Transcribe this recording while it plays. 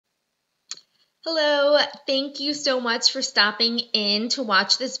Hello, thank you so much for stopping in to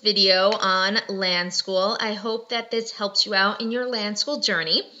watch this video on LanSchool. I hope that this helps you out in your LanSchool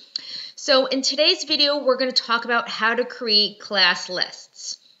journey. So in today's video, we're going to talk about how to create class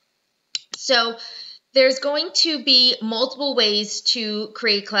lists. So there's going to be multiple ways to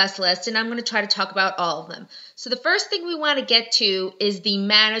create class lists, and I'm going to try to talk about all of them. So the first thing we want to get to is the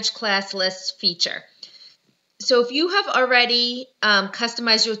Manage Class Lists feature. So if you have already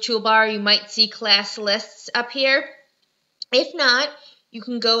customized your toolbar, you might see class lists up here. If not, you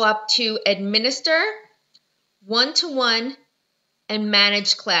can go up to Administer, One-to-One, and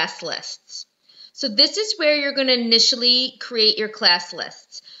Manage Class Lists. So this is where you're going to initially create your class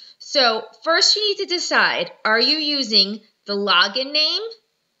lists. So first you need to decide, are you using the login name,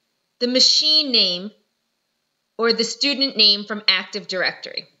 the machine name, or the student name from Active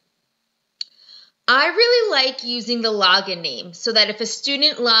Directory? I really like using the login name so that if a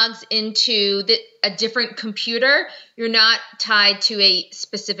student logs into a different computer, you're not tied to a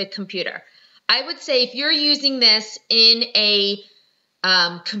specific computer. I would say if you're using this in a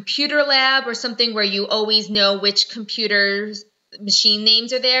computer lab or something where you always know which computer's machine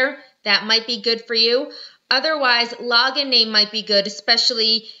names are there, that might be good for you. Otherwise, login name might be good,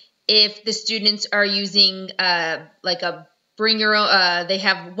 especially if the students are using like a bring your own, they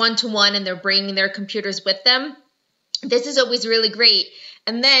have one-to-one and they're bringing their computers with them. This is always really great.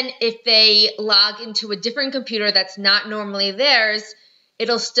 And then if they log into a different computer that's not normally theirs,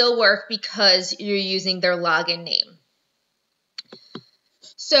 it'll still work because you're using their login name.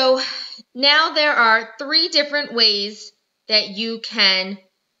 So now there are 3 different ways that you can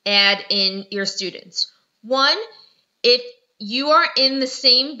add in your students. One, if you are in the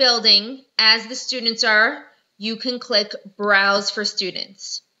same building as the students are, you can click Browse for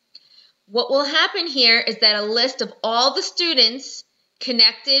Students. What will happen here is that a list of all the students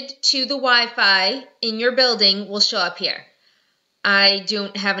connected to the Wi-Fi in your building will show up here. I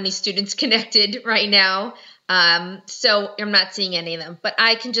don't have any students connected right now, so I'm not seeing any of them, but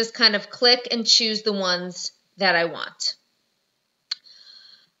I can just kind of click and choose the ones that I want.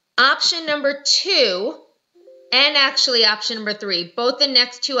 Option number 2, and actually option number 3, both the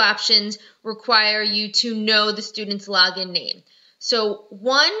next 2 options require you to know the student's login name. So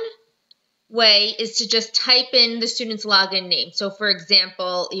one way is to just type in the student's login name. So for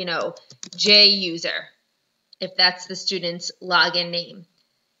example, J user, if that's the student's login name.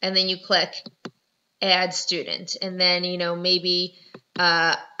 And then you click Add Student. And then, maybe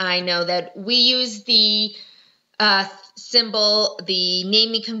I know that we use the symbol, the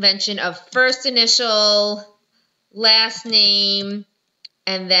naming convention of first initial, last name,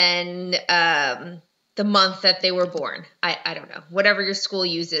 and then the month that they were born. I don't know, whatever your school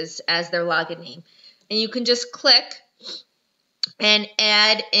uses as their login name. And you can just click and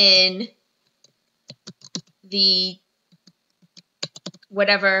add in the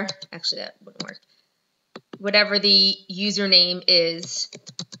whatever, actually that wouldn't work, whatever the username is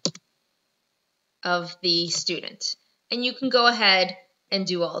of the student. And you can go ahead and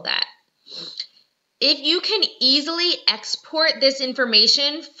do all that. If you can easily export this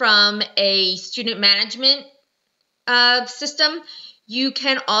information from a student management system, you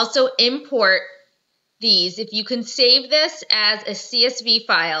can also import these. If you can save this as a CSV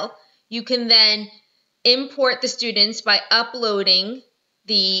file, you can then import the students by uploading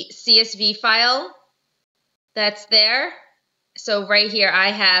the CSV file that's there. So right here,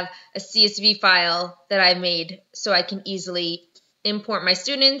 I have a CSV file that I made so I can easily import my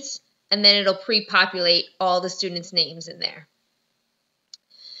students, and then it'll pre-populate all the students' names in there.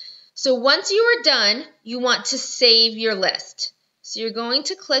 So once you are done, you want to save your list. So you're going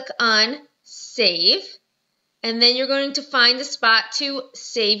to click on Save, and then you're going to find a spot to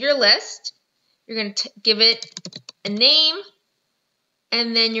save your list. You're going to give it a name,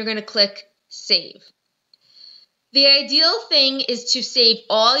 and then you're going to click Save. The ideal thing is to save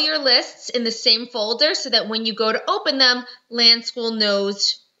all your lists in the same folder so that when you go to open them, LanSchool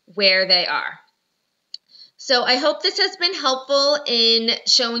knows where they are. So I hope this has been helpful in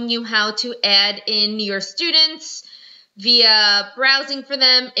showing you how to add in your students via browsing for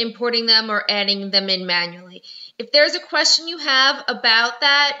them, importing them, or adding them in manually. If there's a question you have about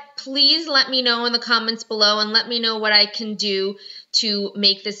that, please let me know in the comments below and let me know what I can do to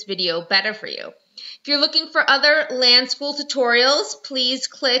make this video better for you. If you're looking for other LanSchool tutorials, please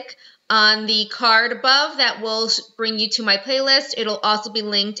click on the card above. That will bring you to my playlist. It'll also be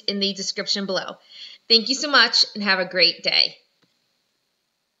linked in the description below. Thank you so much and have a great day.